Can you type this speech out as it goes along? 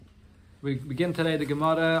We begin today the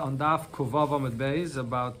Gemara on Daf Kuvava Amud Beis,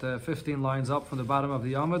 about 15 lines up from the bottom of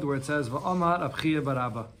the Amud, where it says V'Omar Abchia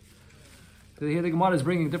Barabba. Here the Gemara is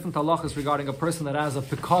bringing different halachas regarding a person that has a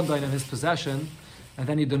pekadon in his possession, and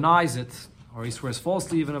then he denies it, or he swears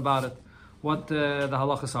falsely even about it. What the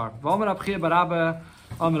halachas are. V'Omar Abchia Barabba,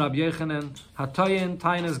 Omar Ab Yechanan, Hatoyin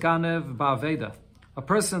Tainas Ganev Ba'aveda. A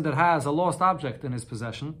person that has a lost object in his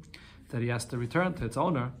possession that he has to return to its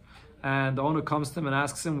owner, and the owner comes to him and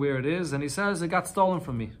asks him where it is, and he says, it got stolen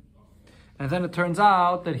from me. And then it turns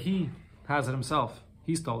out that he has it himself.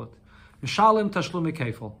 He stole it. Mishalim tashlumi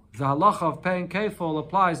kefil. The halacha of paying kefil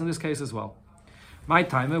applies in this case as well. My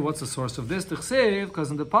timer, what's the source of this? Because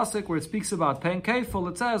in the pasuk where it speaks about paying kefil,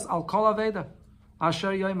 it says, Al kol aveda,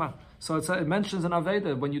 asher yoimar. So it mentions an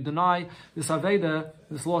aveda, when you deny this aveda,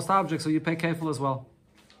 this lost object, so you pay kefil as well.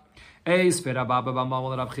 So he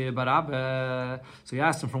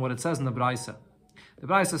asked him from what it says in the Braisa. The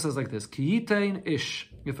Braisa says like this: Kiyitein ish.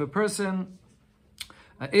 If a person,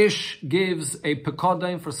 ish gives a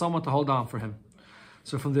pekadon for someone to hold on for him.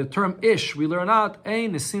 So from the term ish, we learn out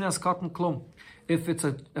ein nesinas katan klum. If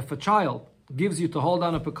a child gives you to hold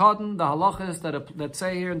on a pekadon, the halachas that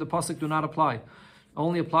say here in the pasuk do not apply.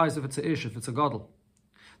 Only applies if it's a ish, if it's a gadol.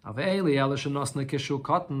 You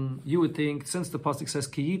would think, since the pasuk says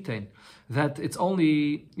kiyitein, that it's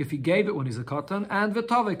only if he gave it when he's a katan, and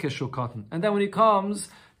v'tave kishu katan. And then when he comes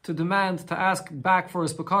to demand to ask back for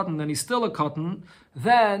his pekadon, then he's still a katan,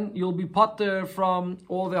 then you'll be pater from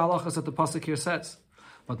all the halachas that the pasuk here says.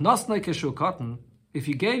 But nasnei kishu katan, if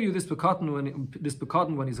he gave you this pekadon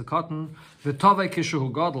when he's a katan, v'tave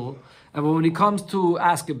kishu gadol, and when he comes to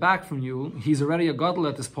ask it back from you, he's already a gadol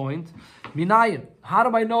at this point. Minayin. How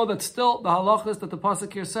do I know that still the halachas that the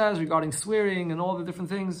pasuk here says regarding swearing and all the different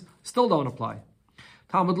things still don't apply?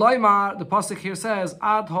 Talmud Loimar, the pasuk here says,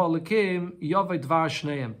 Ad ha'lekim yovei dvar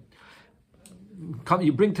shneim.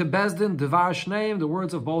 You bring to Bezdin dvar shneim, the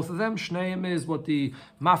words of both of them. Shneim is what the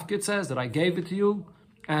mafkid says, that I gave it to you,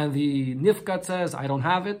 and the nifkat says, I don't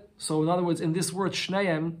have it. So in other words, in this word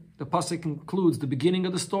shneim, the pasuk includes the beginning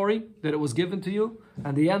of the story, that it was given to you,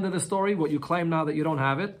 and the end of the story, what you claim now that you don't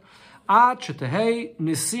have it. You only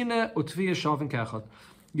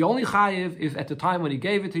chayiv if at the time when he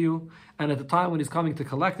gave it to you, and at the time when he's coming to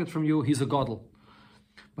collect it from you, he's a gadol.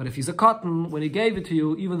 But if he's a katan, when he gave it to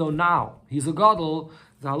you, even though now he's a gadol,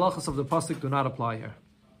 the halachas of the pasuk do not apply here.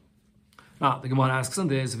 Now, the Gemara asks on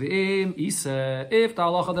this, if the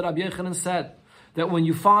halacha that Rabbi Yechanan said, that when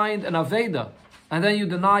you find an aveda, and then you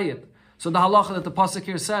deny it, so the halacha that the pasuk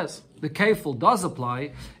here says, the kefil does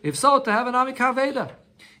apply, if so, to have an amik aveda.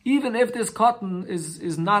 Even if this cotton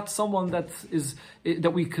is not someone that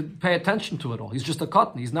we could pay attention to at all. He's just a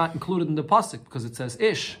cotton. He's not included in the pasuk because it says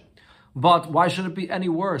ish. But why should it be any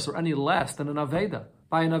worse or any less than an aveda?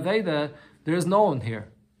 By an aveda, there is no one here.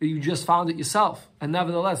 You just found it yourself. And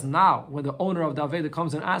nevertheless, now, when the owner of the aveda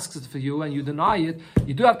comes and asks it for you and you deny it,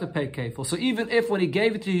 you do have to pay kefil. So even if when he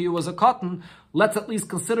gave it to you was a cotton, let's at least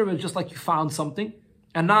consider it just like you found something.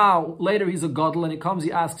 And now, later he's a gadol and he comes,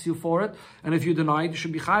 he asks you for it. And if you deny it, you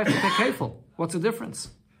should be chayiv to take kefil. What's the difference?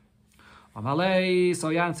 So the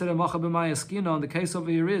case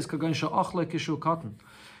over here is,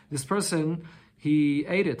 this person, he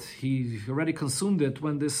ate it. He already consumed it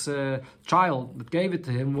when this child that gave it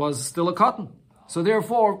to him was still a cotton. So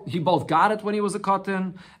therefore, he both got it when he was a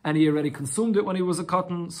cotton, and he already consumed it when he was a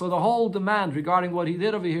cotton. So the whole demand regarding what he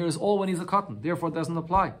did over here is all when he's a cotton. Therefore, it doesn't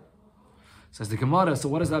apply. Says the Gemara, so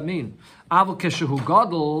what does that mean? Avol keshehu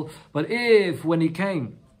gadol, but if when he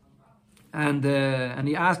came and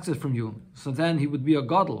he asked it from you, so then he would be a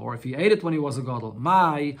gadol, or if he ate it when he was a gadol,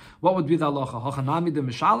 what would be the halacha? Hachanami de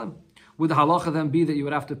mishalim? Would the halacha then be that you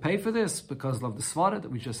would have to pay for this because of the svara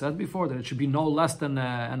that we just said before, that it should be no less than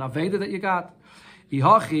an aveda that you got?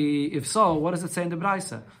 If so, what does it say in the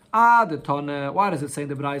Braisa? Why does it say in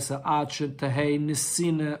the Braisa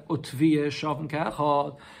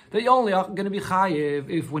that you're only going to be chayiv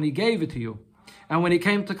if when he gave it to you and when he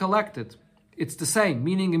came to collect it, it's the same.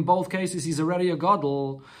 Meaning in both cases he's already a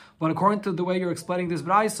gadol. But according to the way you're explaining this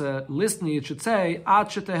Braisa, listening, it should say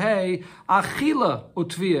that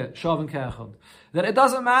it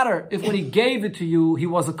doesn't matter if when he gave it to you he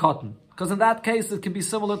was a cotton. Because in that case, it can be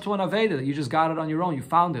similar to an aveda, that you just got it on your own, you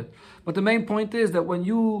found it. But the main point is that when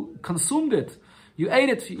you consumed it, you ate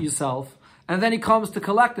it for yourself, and then he comes to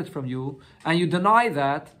collect it from you, and you deny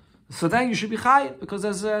that, so then you should be chayiv, because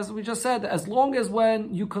as we just said, as long as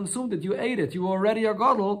when you consumed it, you ate it, you were already a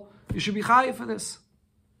gadol, you should be chayiv for this.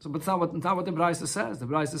 So, but it's not what the Braisa says. The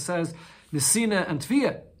Braisa says, Nesina and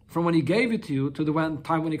Tviyah, from when he gave it to you to the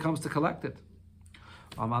time when he comes to collect it.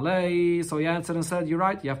 Amalei, so he answered and said, you're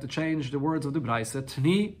right, you have to change the words of the Braise.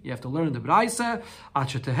 Tni, you have to learn the Braise.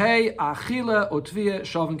 Achetehei, achile, otvie,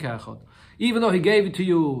 shavin kechod. Even though he gave it to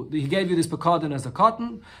you, he gave you this pekadon as a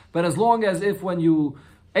cotton, but as long as if when you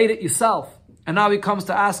ate it yourself, and now he comes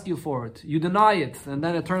to ask you for it, you deny it, and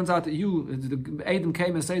then it turns out that the Adam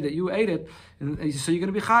came and say that you ate it, and so you're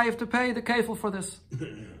going to be chayiv to pay the kefil for this.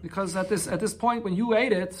 Because at this point, when you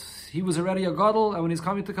ate it, he was already a gadol, and when he's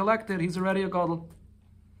coming to collect it, he's already a gadol.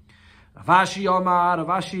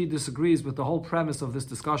 Ravashi disagrees with the whole premise of this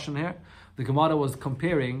discussion here. The Gemara was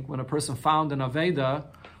comparing when a person found an Aveda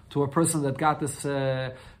to a person that got this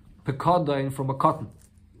pekadon from a cotton.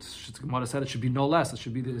 The Gemara said it should be no less, it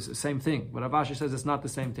should be the same thing. But Ravashi says it's not the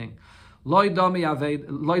same thing. Loi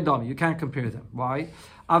dami, you can't compare them. Why?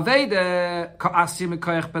 Aveda ka'asim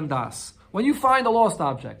koyach pendas. When you find a lost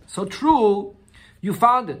object, so true, you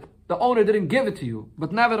found it. The owner didn't give it to you,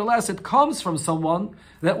 but nevertheless it comes from someone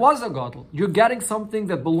that was a gadol. You're getting something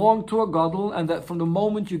that belonged to a gadol, and that from the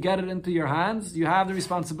moment you get it into your hands, you have the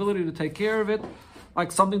responsibility to take care of it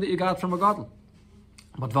like something that you got from a gadol.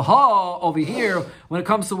 But vaha, over here, when it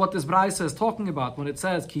comes to what this Braisa is talking about, when it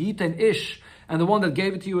says ki yiten ish, and the one that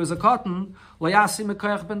gave it to you is a cotton, layasim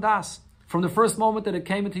mekoyach ben das. From the first moment that it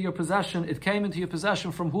came into your possession, it came into your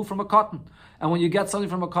possession from who? From a cotton. And when you get something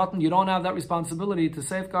from a cotton, you don't have that responsibility to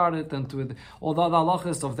safeguard it and to, although the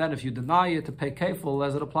halachas of then, if you deny it, to pay kefil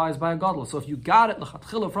as it applies by a gadol. So if you got it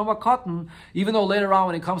l'chatchila from a cotton, even though later on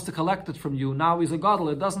when it comes to collect it from you, now he's a gadol,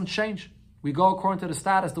 it doesn't change. We go according to the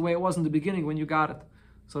status the way it was in the beginning when you got it.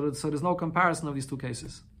 So there's no comparison of these two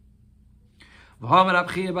cases. Another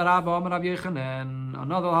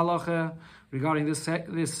halacha regarding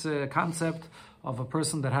this concept of a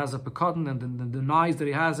person that has a pekadon and then denies that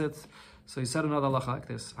he has it. So he said another halacha like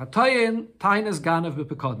this: Hatayin taines ganev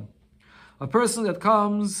bepekadon. A person that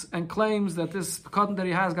comes and claims that this pekadon that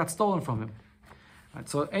he has got stolen from him. Right,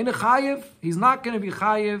 so ein chayiv, he's not going to be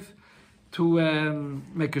chayiv to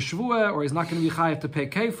make a shvua, or he's not going to be chayiv to pay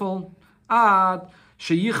kefil.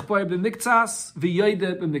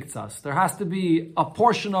 There has to be a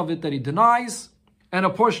portion of it that he denies and a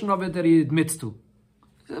portion of it that he admits to.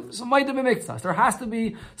 So there has to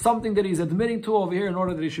be something that he's admitting to over here in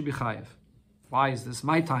order that he should be chayiv. Why is this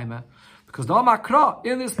my timer? Because the Makra,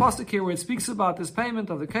 in this pasuk here where it speaks about this payment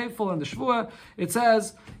of the kefil and the shvua, it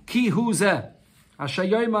says ki hu zeh.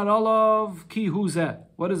 Ki hu zeh.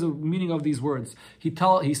 What is the meaning of these words? He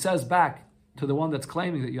says back to the one that's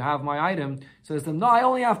claiming that you have my item, says to them, no, I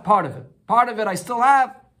only have part of it. Part of it I still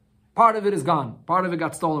have, part of it is gone. Part of it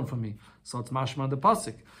got stolen from me. So it's mashma the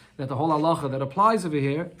pasuk that the whole halacha that applies over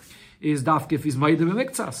here is dafkif is ma'id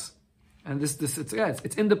b'miktsas. And it's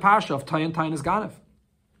in the parsha of Tayin is Ganev.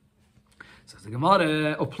 Says the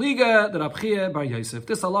Gemara, Opliga the Rabbi Bar Yosef.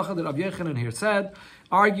 This halacha that Rabbi Yochanan here said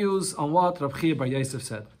argues on what Rabbi Bar Yosef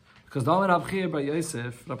said. Because the Rabbi Bar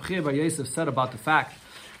Yosef said about the fact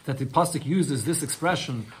that the pasuk uses this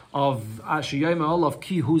expression of Ashiyayim Olav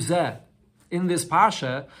Ki Huzeh in this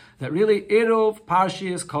parsha, that really Erov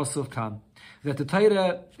Parshias Kosov Kan. That the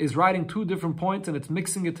Torah is writing two different points and it's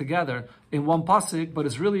mixing it together in one pasuk, but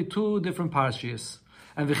it's really two different parshias.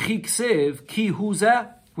 And the Chiksev Ki Huzeh,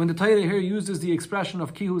 when the Torah here uses the expression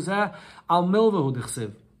of Ki Huzeh, Al Milvahu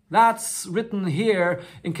Dichsev. That's written here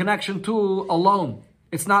in connection to a loan.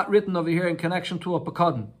 It's not written over here in connection to a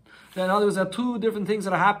pekadon. In other words, there are two different things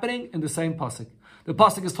that are happening in the same pasuk. The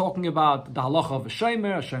pasuk is talking about the halacha of a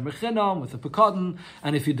shomer chinam with a pekadon,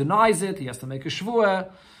 and if he denies it, he has to make a shvua,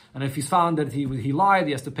 and if he's found that he lied,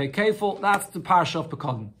 he has to pay kefil. That's the parsha of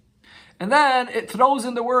pekadon. And then it throws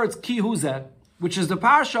in the words ki huzeh, which is the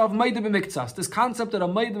parsha of meid b'miktsas. This concept that a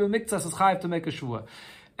meid b'miktsas is chayav to make a shvua,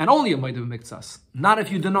 and only a meid b'miktsas, not if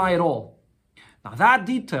you deny it all. Now that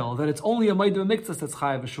detail, that it's only a Maid Miktsas that's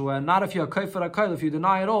Chayav Shua, and not if you're a Kaifer Akayl, if you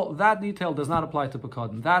deny it all, that detail does not apply to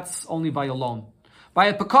Pekadon. That's only by a loan. By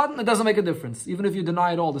a Pekadon, it doesn't make a difference. Even if you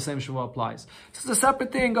deny it all, the same Shua applies. This is a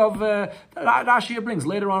separate thing of, that Rashi brings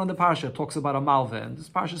later on in the Parsha. It talks about a Malva, and this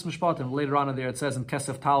Parsha is Mishpatim. Later on in there it says in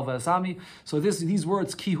Kesef Talva Asami. So these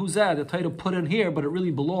words, Ki Huzeh, the Torah put in here, but it really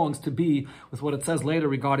belongs to be with what it says later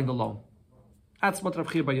regarding the loan. That's what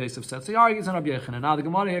Rabbi Bar Yosef said. So he argues on Rabbi Yochanan. Now the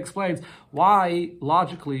Gemara explains why,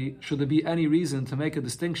 logically, should there be any reason to make a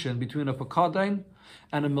distinction between a pekadon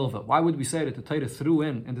and a milva? Why would we say that the Torah threw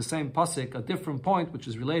in the same pasuk a different point which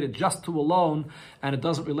is related just to a loan and it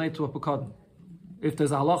doesn't relate to a pekadon? If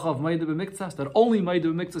there's a halacha of meid b'miktsas, that only meid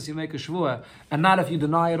b'miktsas you make a shvua, and not if you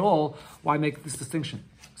deny it all, why make this distinction?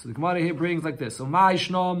 So the Gemara here brings like this. So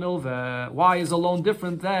ma'ishno milva, why is a loan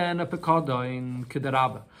different than a pekadon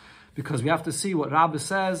kederabba? because we have to see what Rabbi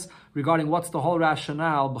says regarding what's the whole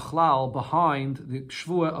rationale b'chlal behind the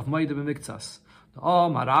shvua of Moed b'miktsas.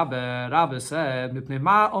 Rabbi said,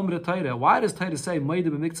 why does Torah say Moed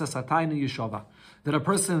b'miktsas hatayna yeshava? That a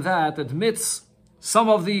person that admits some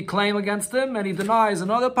of the claim against him and he denies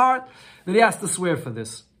another part, that he has to swear for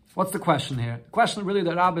this. What's the question here? The question really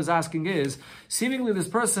that Rabbi is asking is, seemingly this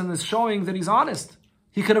person is showing that he's honest.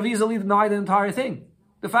 He could have easily denied the entire thing.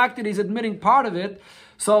 The fact that he's admitting part of it,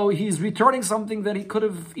 so he's returning something that he could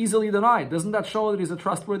have easily denied. Doesn't that show that he's a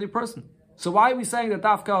trustworthy person? So why are we saying that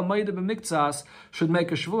Dafka Moed b'miktsas should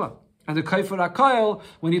make a shvua? And the Kaifer HaKoil,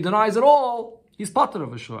 when he denies it all, he's patur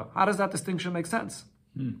of a shvua. How does that distinction make sense?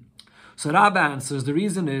 So Rabbi answers, the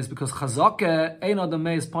reason is because chazakeh ein adam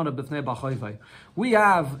meis pana b'fnei b'chayvei. We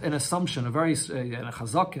have an assumption, a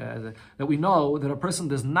chazakeh, that we know that a person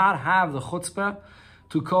does not have the chutzpah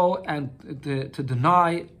to go and to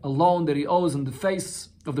deny a loan that he owes in the face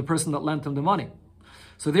of the person that lent him the money.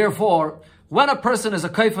 So therefore, when a person is a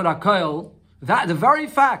kaifer hakoil, that the very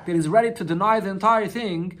fact that he's ready to deny the entire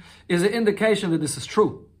thing is an indication that this is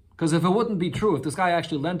true. Because if it wouldn't be true, if this guy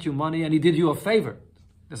actually lent you money and he did you a favor,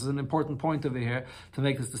 this is an important point over here to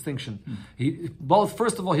make this distinction.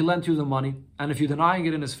 First of all, he lent you the money, and if you're denying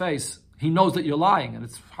it in his face, he knows that you're lying, and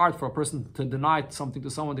it's hard for a person to deny something to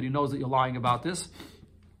someone that he knows that you're lying about this.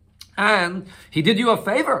 And he did you a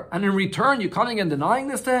favor, and in return, you're coming and denying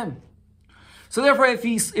this to him. So therefore, if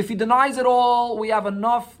he denies it all, we have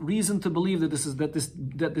enough reason to believe that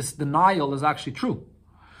this denial is actually true.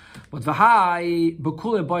 But over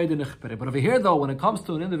here, though, when it comes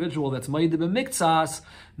to an individual that's Moed b'miktsas,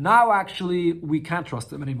 now actually we can't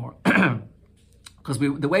trust him anymore. Because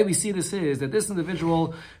the way we see this is that this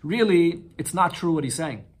individual, really, it's not true what he's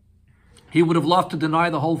saying. He would have loved to deny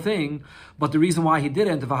the whole thing, but the reason why he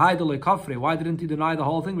didn't, why didn't he deny the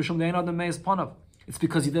whole thing? It's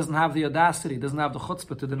because he doesn't have the audacity, he doesn't have the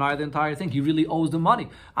chutzpah to deny the entire thing. He really owes the money.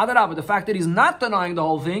 But the fact that he's not denying the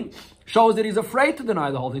whole thing shows that he's afraid to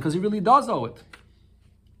deny the whole thing, because he really does owe it.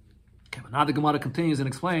 Okay, but now the Gemara continues and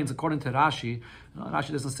explains, according to Rashi,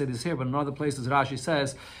 Rashi doesn't say this here, but in other places Rashi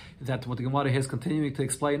says that what the Gemara here is continuing to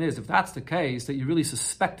explain is, if that's the case, that you're really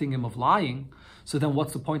suspecting him of lying, so then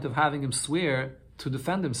what's the point of having him swear to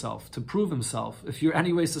defend himself, to prove himself, if you're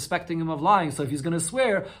anyway suspecting him of lying? So if he's going to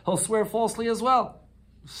swear, he'll swear falsely as well.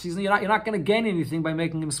 You're not going to gain anything by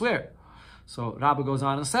making him swear. So Rabbi goes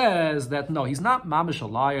on and says that no, he's not mamish a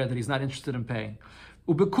liar, that he's not interested in paying.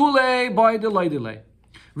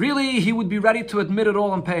 Really, he would be ready to admit it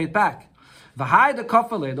all and pay it back.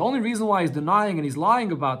 The only reason why he's denying and he's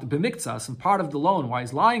lying about the b'miktsas, and part of the loan why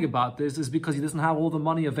he's lying about this is because he doesn't have all the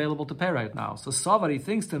money available to pay right now. So Savar, he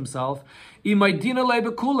thinks to himself, if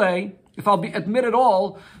I'll admit it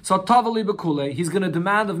all, so tavali bekule, he's going to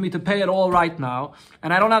demand of me to pay it all right now,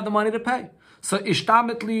 and I don't have the money to pay. So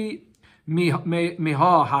ishtamitli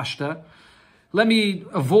miha hashta, let me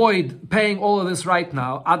avoid paying all of this right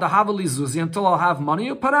now, adahavali zuzi, until I'll have money,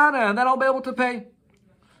 and then I'll be able to pay.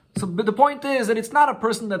 So but the point is that it's not a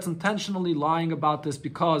person that's intentionally lying about this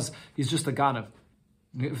because he's just a ganav.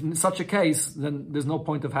 If in such a case, then there's no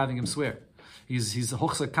point of having him swear. He's a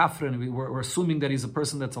hochsa kafrin, we're assuming that he's a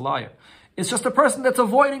person that's a liar. It's just a person that's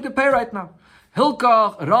avoiding to pay right now. So the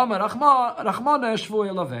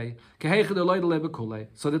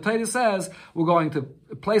Torah says we're going to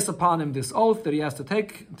place upon him this oath that he has to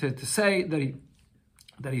take to say that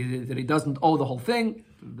he doesn't owe the whole thing,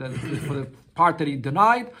 for the part that he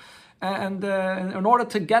denied, and in order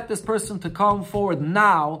to get this person to come forward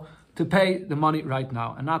now to pay the money right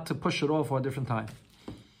now and not to push it off for a different time.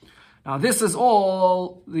 Now this is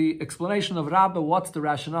all the explanation of Rabbi, what's the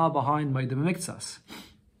rationale behind Moed b'miktsas.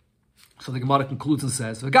 So the Gemara concludes and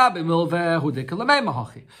says,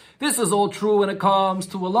 this is all true when it comes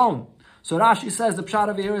to a loan. So Rashi says the pshat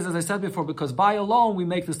over here is, as I said before, because by a loan we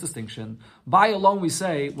make this distinction. By a loan we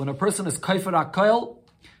say, when a person is kaifer hakoil,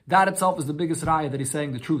 that itself is the biggest raya that he's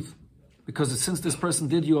saying the truth. Because since this person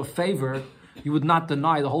did you a favor, you would not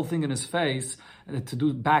deny the whole thing in his face to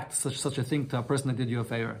do back such a thing to a person that did you a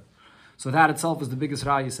favor. So that itself is the biggest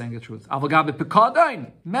raya saying the truth.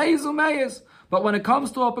 But when it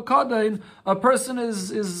comes to a pekadain, a person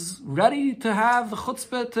is ready to have the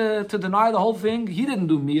chutzpah to deny the whole thing. He didn't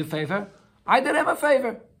do me a favor. I did him a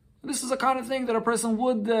favor. This is the kind of thing that a person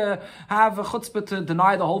would have a chutzpah to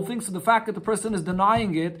deny the whole thing. So the fact that the person is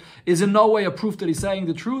denying it is in no way a proof that he's saying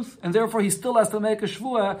the truth. And therefore he still has to make a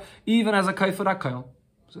shvuah even as a kaifer hakoil.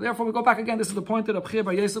 So therefore we go back again. This is the point that Rabbi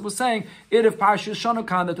Bar Yosef was saying. If Parshas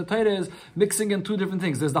Shanukan, that the Torah is mixing in two different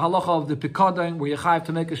things. There's the halacha of the pikadon, where you have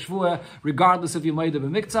to make a shvuah regardless if you made it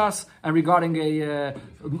b'miktsas, and regarding a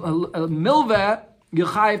milveh, you're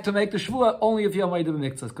chayiv to make the shvua only if you're made of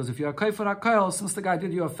miktzas. Because if you're a kaifer hakayel, since the guy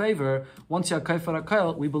did you a favor, once you're a kaifer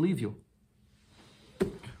hakayel, we believe you.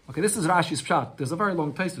 Okay, this is Rashi's pshat. There's a very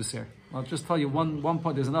long taisus here. I'll just tell you one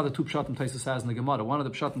point. There's another two pshatim taisus says in the Gemara. One of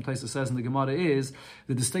the pshatim taisus says in the Gemara is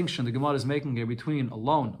the distinction the Gemara is making here between a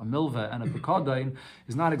loan, a milveh, and a pekadain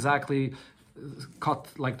is not exactly cut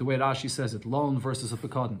like the way Rashi says it, loan versus a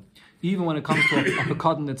pekadin. Even when it comes to a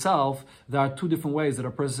pekadin itself, there are two different ways that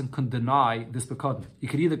a person can deny this pekadin. You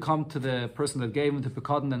could either come to the person that gave him the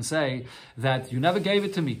pekadin and say that you never gave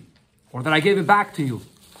it to me, or that I gave it back to you.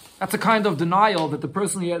 That's a kind of denial that the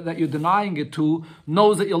person that you're denying it to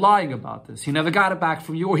knows that you're lying about this. He never got it back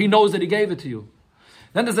from you, or he knows that he gave it to you.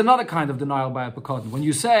 Then there's another kind of denial by a pekadin. When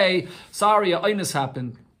you say, sorry, a oinus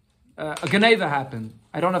happened, a geneva happened,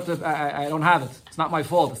 I don't have it. It's not my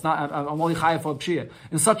fault. I'm only chayav for pshia.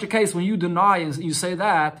 In such a case, when you deny and you say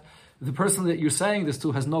that, the person that you're saying this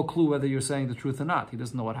to has no clue whether you're saying the truth or not. He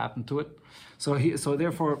doesn't know what happened to it. So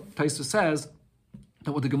therefore, Taisa says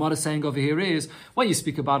that what the Gemara is saying over here is, when you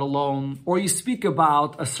speak about a loan, or you speak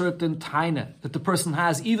about a certain taina that the person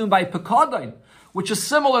has, even by pekadain, which is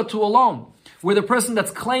similar to a loan, where the person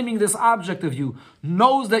that's claiming this object of you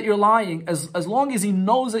knows that you're lying, as long as he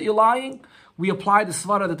knows that you're lying, we apply the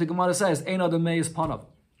svara that the Gemara says, Ein adam meis panav.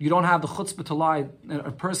 You don't have the chutzpah to lie,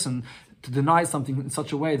 a person to deny something in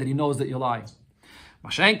such a way that he knows that you're lying.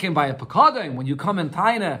 Mashenkin by a pekadain, when you come in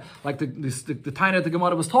taina, like the taina that the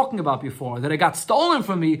Gemara was talking about before, that it got stolen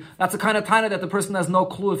from me, that's the kind of taina that the person has no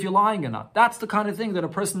clue if you're lying or not. That's the kind of thing that a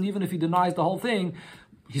person, even if he denies the whole thing,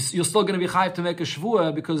 you're still going to be chayiv to make a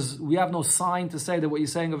shvua, because we have no sign to say that what you're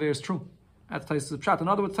saying over here is true. That's Taisus pshat. In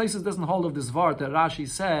other words, Taisus doesn't hold of this vart that Rashi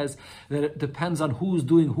says that it depends on who's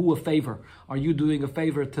doing who a favor. Are you doing a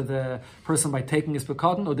favor to the person by taking his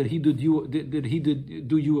pekadon, or did he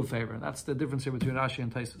do you a favor? That's the difference here between Rashi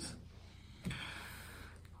and Taisus.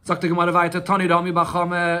 Sagt the Gemara weiter, Tani Rami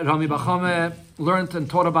Bachame learned and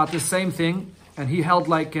taught about this same thing, and he held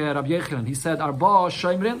like Rabbi Yochanan. He said, Arba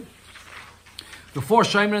Shemrin, the four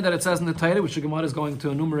Shemrin that it says in the Torah, which the Gemara is going to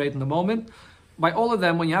enumerate in a moment. By all of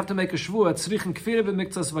them, when you have to make a shvua, tzrichin kfira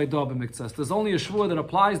b'miktzas v'ayda b'miktzas. There's only a shvua that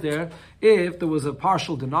applies there if there was a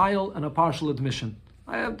partial denial and a partial admission.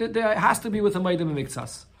 There has to be with a maida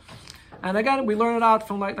b'miktzas. And again, we learn it out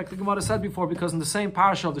from like the Gemara said before, because in the same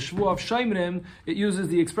parsha of the shvua of Shemrim, it uses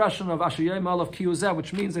the expression of Asher Yom of Kiyuzeh,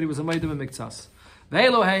 which means that he was a maida b'miktzas.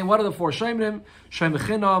 Ve'eloheim, what are the four Shemrim? Shem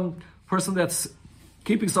Echinam, person that's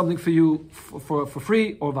keeping something for you for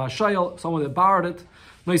free, or v'ashayel, someone that borrowed it.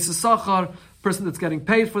 Noisei Sachar, person that's getting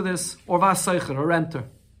paid for this, or vaseicher, a renter.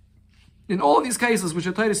 In all of these cases, which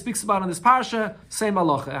the Torah speaks about in this parsha, same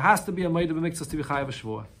halacha. It has to be a maida b'miktzas to be chayav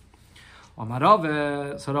shvua.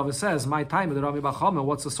 So Rava says, my time with Rabbi Bachama,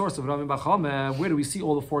 what's the source of Rabbi Bachama? Where do we see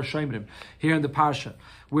all the four shemrim? Here in the parsha,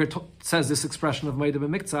 where it says this expression of maida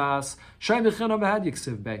b'miktzas, shem b'chinam b'had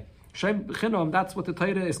yiksiv bei. Shem b'chinam, that's what the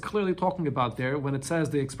Torah is clearly talking about there, when it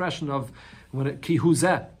says the expression of ki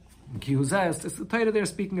huzeh. Ki huzeh, it's the Torah there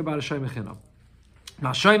speaking about a shem b'chinam.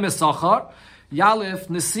 Now, Shem Sachar, Yalif,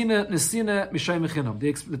 Nesina Mishem Echinam.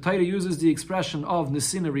 The Torah uses the expression of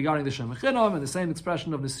Nesina regarding the Shem Echinam and the same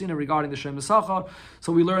expression of Nesina regarding the Shem Sachar,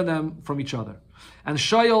 so we learn them from each other. And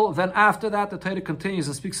Shoyel, then after that, the Torah continues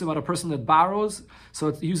and speaks about a person that borrows, so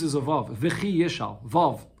it uses a Vav. V'chi Yishal,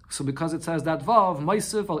 Vav. So because it says that Vav,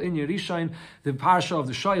 Maisiv al Inyer Rishain, the parsha of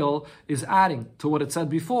the Shoyel is adding to what it said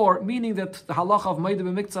before, meaning that the halacha of Maida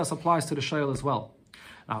b'miktzas applies to the Shoyel as well.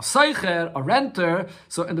 Now, Seicher, a renter,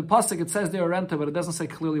 so in the pasuk it says they're a renter, but it doesn't say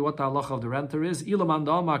clearly what the halacha of the renter is.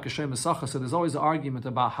 So there's always an argument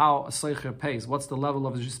about how a Seicher pays. What's the level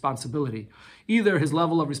of his responsibility? Either his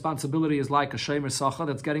level of responsibility is like a Shemer Sacha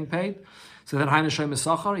that's getting paid, so then Haina Shemer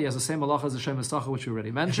Sacha, he has the same halacha as the Shemer Sacha, which we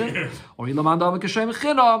already mentioned. Or there's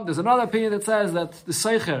another opinion that says that the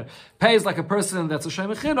Seicher pays like a person that's a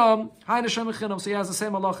Shemer Chinam, Haina Shemer Chinam, so he has the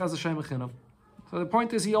same halacha as a Shemer Chinam. So the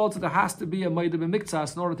point is, he holds that there has to be a maida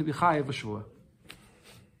b'miktzas in order to be chayav v'shvua.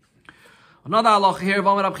 Another halacha here,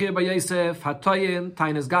 V'amar Abchir by Yosef, Hatayin,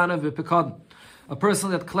 Tainus Ganav v'pekadon. A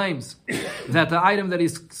person that claims that the item that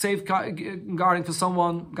he's safeguarding for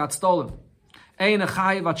someone got stolen. Ein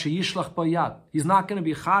chayav at sheyishlach b'yad. He's not going to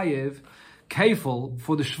be chayav, kefil,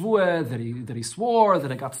 for the shvua that he swore,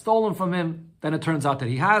 that it got stolen from him. Then it turns out that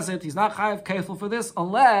he has it. He's not chayav kefil for this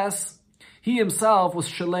unless he himself was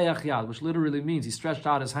shaleach yad, which literally means he stretched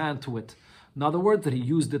out his hand to it. In other words, that he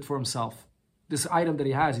used it for himself. This item that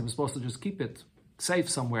he has, he was supposed to just keep it safe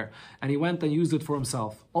somewhere, and he went and used it for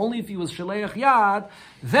himself. Only if he was shaleach yad,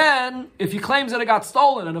 then if he claims that it got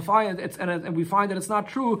stolen and we find that it's not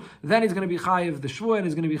true, then he's going to be chayiv the shvua and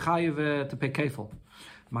he's going to be chayiv to pay kefil.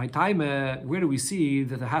 My time, where do we see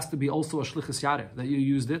that there has to be also a shlichus yareh, that you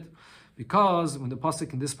used it? Because when the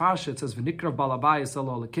pasuk in this parsha, it says, V'nikrav balabayis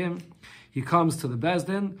elo lekim, he comes to the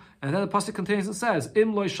Bezdin, and then the pasuk continues and says,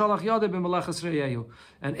 Im lo yishalach yodeh b'melechas re'yehu.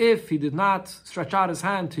 And if he did not stretch out his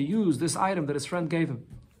hand to use this item that his friend gave him.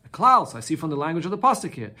 Klaus, I see from the language of the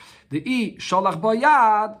pasuk here. The I shalach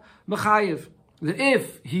bayad mechayev. That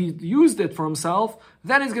if he used it for himself,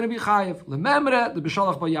 then he's going to be chayev. Lememre the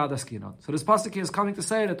b'shalach bayad askinon. So this pasuk is coming to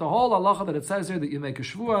say that the whole halacha that it says here that you make a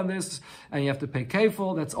shvua on this and you have to pay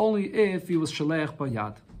kefil, that's only if he was shalech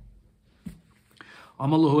bayad.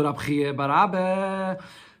 Amaluhu Rab Chiya bar Abba.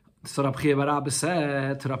 So Rab Chiya bar Abba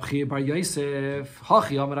said to Rab Chiya bar Yosef,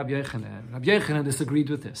 Hachi Amar Rab Yochanan. Rab Yochanan disagreed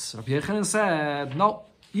with this. Rab Yochanan said, no,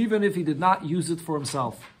 even if he did not use it for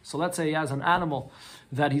himself. So let's say he has an animal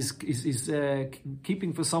that he's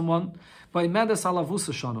keeping for someone,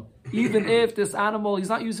 even if this animal, he's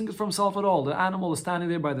not using it for himself at all. The animal is standing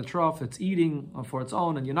there by the trough, it's eating for its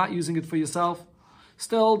own, and you're not using it for yourself.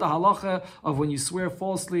 Still, the halacha of when you swear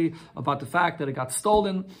falsely about the fact that it got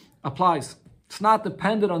stolen applies. It's not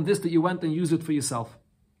dependent on this that you went and used it for yourself.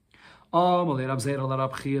 So Rab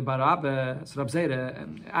Chiya bar Abba asked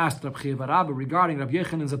Rab Chiya bar Abba regarding Rab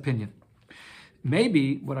Yechanan's opinion.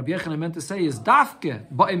 Maybe what Rabbi Yochanan meant to say is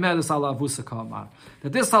dafke ba'imedes ala avusa kama.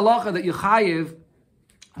 That this halacha that you chayiv,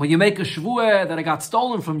 when you make a shvuah that it got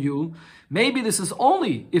stolen from you, maybe this is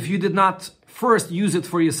only if you did not first use it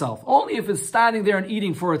for yourself. Only if it's standing there and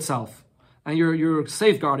eating for itself, and you're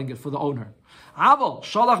safeguarding it for the owner. Aval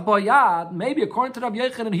shalach bayad. Maybe according to Rabbi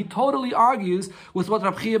Yochanan, he totally argues with what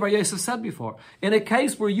Rabbi Chiya bar Yosef said before. In a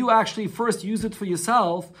case where you actually first used it for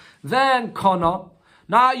yourself, then kana.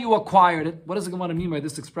 Now you acquired it. What does the Gemara mean by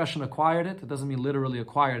this expression, acquired it? It doesn't mean literally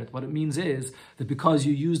acquired it. What it means is that because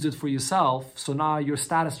you used it for yourself, so now your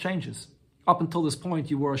status changes. Up until this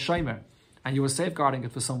point, you were a shomer, and you were safeguarding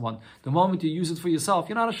it for someone. The moment you use it for yourself,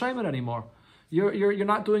 you're not a shomer anymore. You're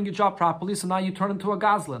not doing your job properly, so now you turn into a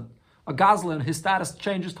gazlan. A gazlan, his status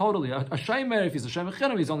changes totally. A shomer, if he's a shomer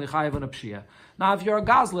chinuv, he's only chayiv on a pshia. Now if you're a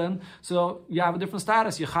gazlan, so you have a different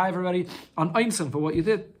status. You're chayiv already on einsim for what you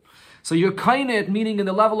did. So you're kainet, meaning in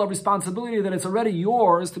the level of responsibility that it's already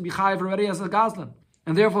yours to be chayiv already as a gazlan.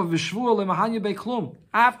 And therefore, v'shvuah lemahanya beklum.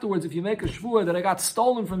 Afterwards, if you make a shvuah that it got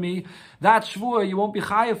stolen from me, that shvuah you won't be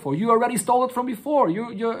chayiv for. You already stole it from before.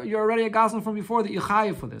 You're already a gazlan from before that you're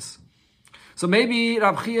chayiv for this. So maybe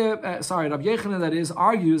Rabbi Yochanan, that is,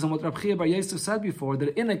 argues on what Rabbi Chiya bar Yosef said before,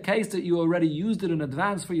 that in a case that you already used it in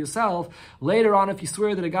advance for yourself, later on, if you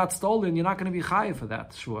swear that it got stolen, you're not going to be chayiv for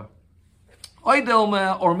that shvuah.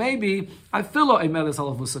 Or maybe I filo a melis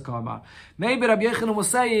alavusa karma. Maybe Rabbi Yochanan was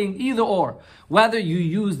saying either or, whether you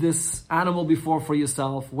used this animal before for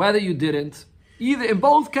yourself, whether you didn't. Either in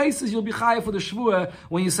both cases, you'll be chayav for the shvuah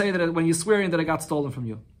when you say that when you're swearing that it got stolen from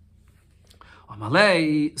you.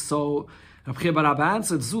 Amalei. So Rabbi Chiya bar Abba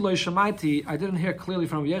answered, Zulay Shemaiti. I didn't hear clearly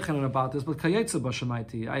from Rabbi Yochanan about this, but Kayetze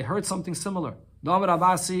Bashemaiti. I heard something similar. Omer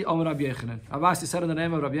Abasi, Omer Rabbi Yochanan. Abasi said in the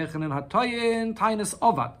name of Rabbi Yochanan, Hatoyin Tainus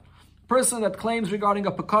Ovad. Person that claims regarding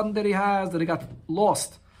a pekadon that he has, that it got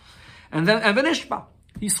lost. And then Evanishba,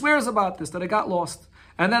 he swears about this, that it got lost.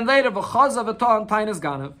 And then later, V'chazav eton Tainus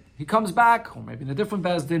Ganav. He comes back, or maybe in a different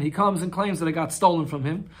Bezdin, he comes and claims that it got stolen from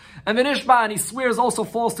him. And Evanishba, and he swears also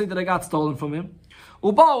falsely that it got stolen from him.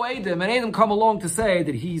 Ubao Eidim, and Eidim come along to say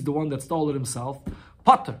that he's the one that stole it himself.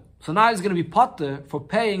 Potter. So now he's going to be potter for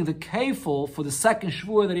paying the kefil for the second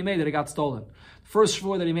shvuah that he made that it got stolen. First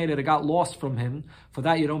shvuah that he made that it got lost from him, for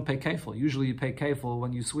that you don't pay kefil. Usually you pay kefil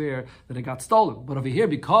when you swear that it got stolen. But over here,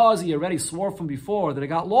 because he already swore from before that it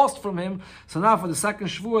got lost from him, so now for the second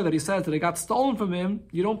shvuah that he says that it got stolen from him,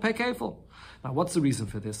 you don't pay kefil. Now what's the reason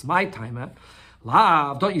for this? My time,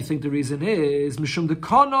 Lav, don't you think the reason is Mishum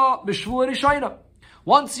dekana b'shvuah rishayna?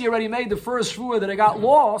 Once he already made the first shvuah that it got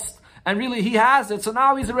lost, and really he has it, so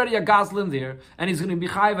now he's already a gazlan there, and he's going to be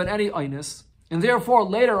chayiv at any einus. And therefore,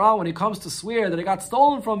 later on, when he comes to swear that it got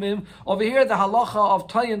stolen from him, over here the halacha of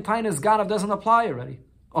tayin tainus ganav doesn't apply already.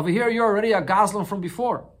 Over here, you're already a gazlan from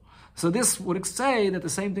before. So this would say that the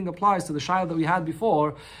same thing applies to the shayla that we had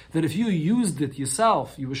before, that if you used it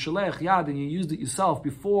yourself, you were shalech yad, and you used it yourself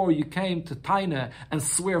before you came to taina and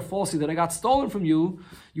swear falsely that it got stolen from you,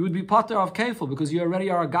 you would be pater of kefil, because you already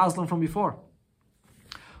are a gazlan from before.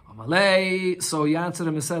 So he answered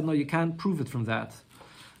him and said, no, you can't prove it from that.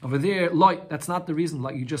 Over there, that's not the reason,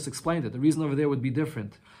 like you just explained it. The reason over there would be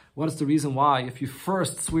different. What is the reason why? If you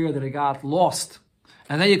first swear that it got lost,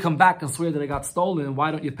 and then you come back and swear that it got stolen,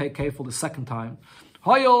 why don't you pay kefil the second time?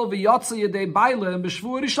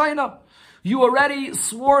 You already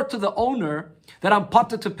swore to the owner that I'm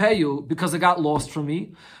pater to pay you because it got lost from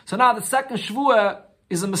me. So now the second shvuah,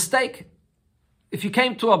 is a mistake. If you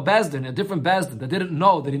came to a different bezdin, that didn't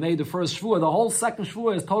know that he made the first shvuah, the whole second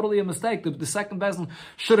shvuah is totally a mistake. The second bezdin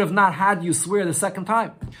should have not had you swear the second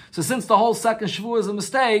time. So since the whole second shvuah is a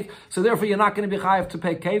mistake, so therefore you're not going to be chayav to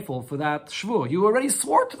pay kefil for that shvuah. You already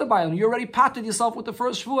swore to the Bailam. You already patted yourself with the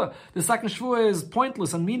first shvuah. The second shvuah is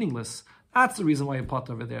pointless and meaningless. That's the reason why you pat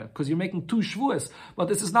over there, because you're making two shvuahs. But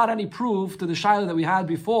this is not any proof to the shayla that we had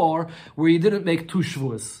before, where you didn't make two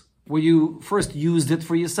shvuahs, where you first used it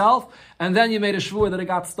for yourself, and then you made a shvuah that it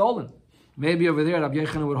got stolen. Maybe over there, Rabbi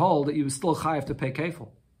Yochanan would hold that you still chayav to pay kefil.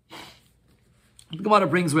 The Gemara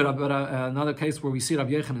brings with another case where we see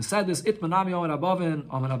Rabbi Yochanan said this: Itmanami Omer Abavin,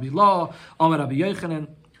 Omer Rabbi Lo, Omer Rabbi Yochanan.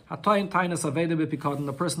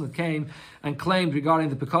 The person that came and claimed regarding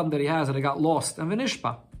the pikadon that he has that it got lost, and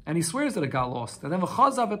v'nishpa, and he swears that it got lost, and then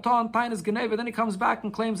then he comes back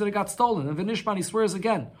and claims that it got stolen, and v'nishpa, and he swears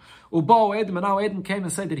again. Ubo Edom, and now Edom came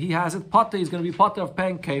and said that he has it. Potter, he's going to be potter of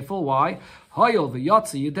paying kefil. Why?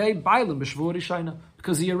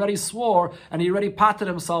 Because he already swore and he already patted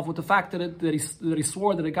himself with the fact that he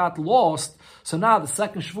swore that it got lost. So now the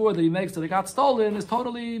second shvur that he makes that it got stolen is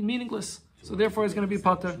totally meaningless. So therefore he's going to be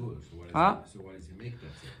potter. So why does he make that?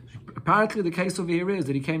 Apparently the case over here is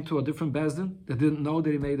that he came to a different bezdin that didn't know that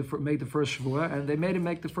he made the first shvur, and they made him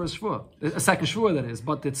make the first shvur, a second shvur that is,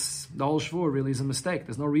 but it's the whole shvur really is a mistake.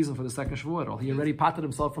 There's no reason for the second shvur at all. He already patted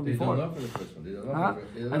himself from before. They don't know for the first one.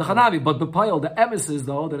 And the Chanavi, but the pile, the emes is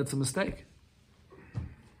though that it's a mistake.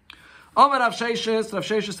 Omer Rav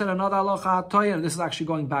Sheshes said another halacha toyer. This is actually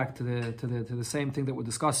going back to the same thing that we're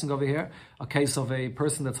discussing over here. A case of a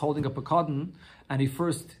person that's holding up a pikadon, and he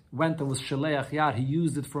first went and was shaleach yad. He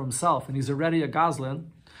used it for himself, and he's already a gazlan,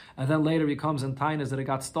 and then later he comes and tainas that it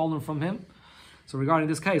got stolen from him. So regarding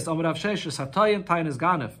this case, Omer Rav Sheshes hatoyin tainas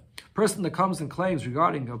ganef. Person that comes and claims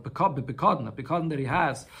regarding a pikadon that he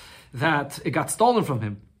has, that it got stolen from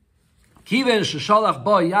him. If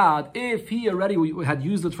he already had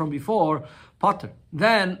used it from before, potter.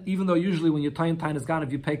 Then, even though usually when you're tying is gone,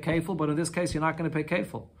 if you pay kefil, but in this case you're not going to pay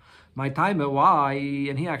kefil. My timer, why?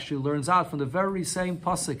 And he actually learns out from the very same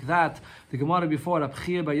pasuk that the Gemara before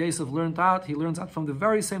Rabbi by Yosef learned out. He learns out from the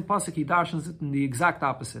very same pasuk. He darshans it in the exact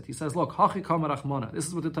opposite. He says, "Look, Hachi Kama Rachmana." This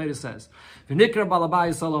is what the Torah says. V'nikra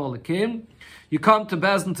balabai salah alakim. You come to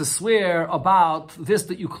Bezdin to swear about this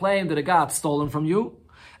that you claim that it got stolen from you.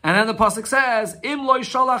 And then the pasuk says, "Im loy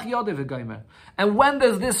shalach yodev v'gaymer." And when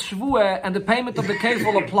does this shvuah and the payment of the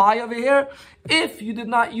kefil apply over here? If you did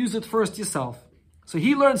not use it first yourself. So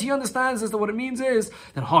he understands this, that what it means is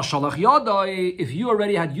that ha shalach yodai, if you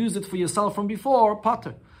already had used it for yourself from before,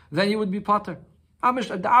 potter, then you would be potter.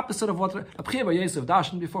 The opposite of what Rabbi Yosef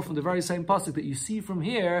dashed before from the very same pasuk that you see from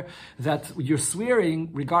here, that you're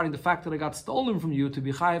swearing regarding the fact that it got stolen from you to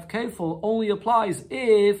be chayav kefil only applies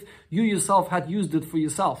if you yourself had used it for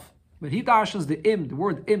yourself. But he darshans the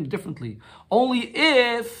word im differently. Only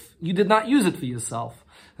if you did not use it for yourself.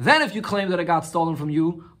 Then if you claim that it got stolen from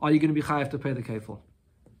you, are you going to be chayav to pay the kefil?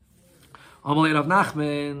 Amalei Rav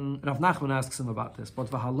Nachman asks him about this. But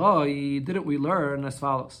v'haloi, didn't we learn as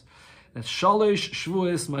follows? That shalish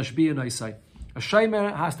shvuas mashbi naisai. A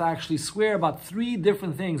shomer has to actually swear about 3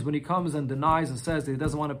 different things when he comes and denies and says that he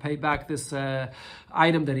doesn't want to pay back this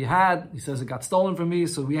item that he had. He says it got stolen from me,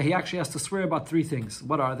 so he actually has to swear about 3 things.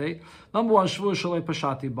 What are they? Number 1, shvuah shalei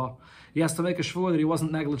pashati ba. He has to make a shvuah that he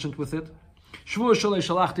wasn't negligent with it. Shvuah shalei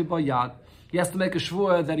shalachti ba yad. He has to make a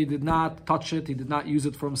shvuah that he did not touch it, he did not use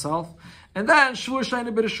it for himself. And then, shvuah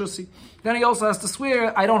shayne b'rishusi. Then he also has to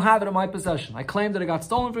swear, I don't have it in my possession. I claim that it got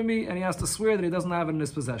stolen from me, and he has to swear that he doesn't have it in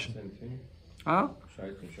his possession. Same thing? Huh?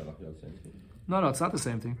 No, it's not the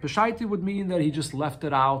same thing. Peshaiti would mean that he just left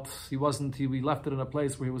it out. He left it in a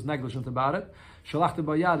place where he was negligent about it. Shalachti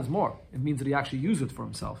b'yad is more. It means that he actually used it for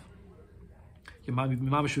himself.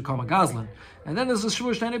 Mama should call a gazlan. And then there's a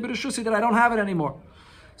shvuah shayne b'rishusi that I don't have it anymore.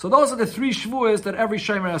 So those are the 3 shvuahs that every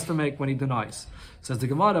shomer has to make when he denies. Says the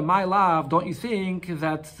Gemara, my love, don't you think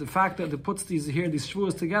that the fact that it puts these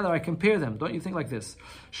shvuahs together, I compare them. Don't you think like this?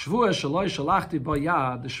 Shvuah shaloi shalachti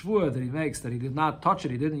bayad, the shvuah that he makes, that he did not touch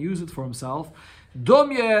it, he didn't use it for himself.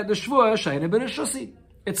 Domye, the shvuah shayne b'rishusi.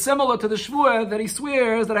 It's similar to the shvuah that he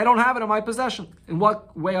swears that I don't have it in my possession. In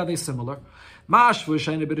what way are they similar? Just like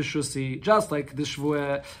the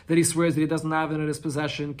shvuah that he swears that he doesn't have it in his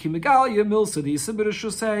possession.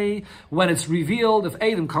 When it's revealed, if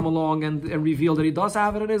Adam come along and reveal that he does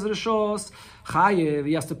have it in his rishos, chayev,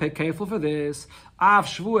 he has to pay kefil for this.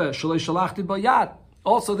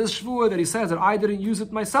 Also, this shvuah that he says that I didn't use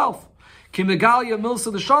it myself. When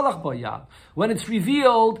it's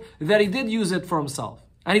revealed that he did use it for himself,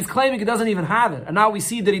 and he's claiming he doesn't even have it, and now we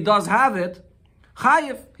see that he does have it,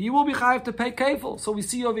 chayiv. He will be chayiv to pay kefil. So we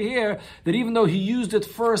see over here that even though he used it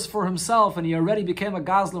first for himself and he already became a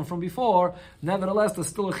gazlan from before, nevertheless there's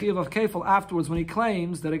still a chiyuv of kefil afterwards when he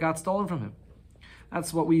claims that it got stolen from him.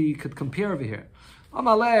 That's what we could compare over here.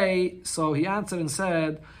 Amalei, so he answered and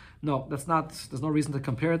said, no, there's no reason to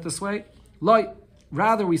compare it this way. Loi,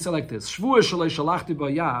 rather we say like this, Shvuah shalei shalachti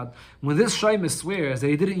b'yad, when this shaymis swears that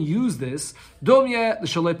he didn't use this, domye the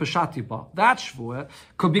shalei pashati ba. That shvuah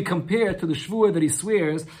could be compared to the shvuah that he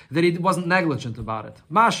swears that he wasn't negligent about it.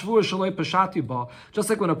 Ma shvuah shalei pashati ba. Just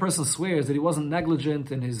like when a person swears that he wasn't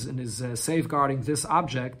negligent in his safeguarding this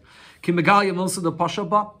object, ki megalia milsa de pasha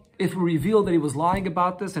ba. If we reveal that he was lying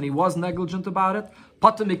about this and he was negligent about it,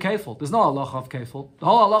 patam mikefil. There's no halacha of kefil. The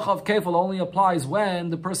whole halacha of kefil only applies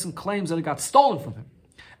when the person claims that it got stolen from him,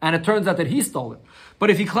 and it turns out that he stole it.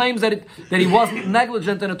 But if he claims that he wasn't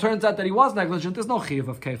negligent and it turns out that he was negligent, there's no chiyuv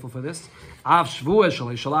of kefil for this. Av shvuah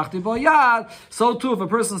shalei shalachti b'yad. So too, if a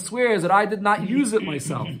person swears that I did not use it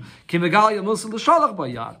myself, ki megalia milsa l'shalach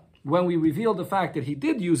b'yad. When we reveal the fact that he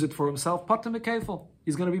did use it for himself, patam mikefil.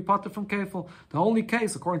 He's going to be pater from kefil. The only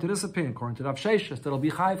case, according to this opinion, according to Rav Sheshes, that'll be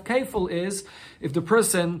chayiv kefil is if the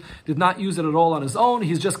person did not use it at all on his own.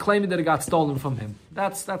 He's just claiming that it got stolen from him.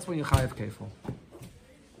 That's when you chayiv kefil.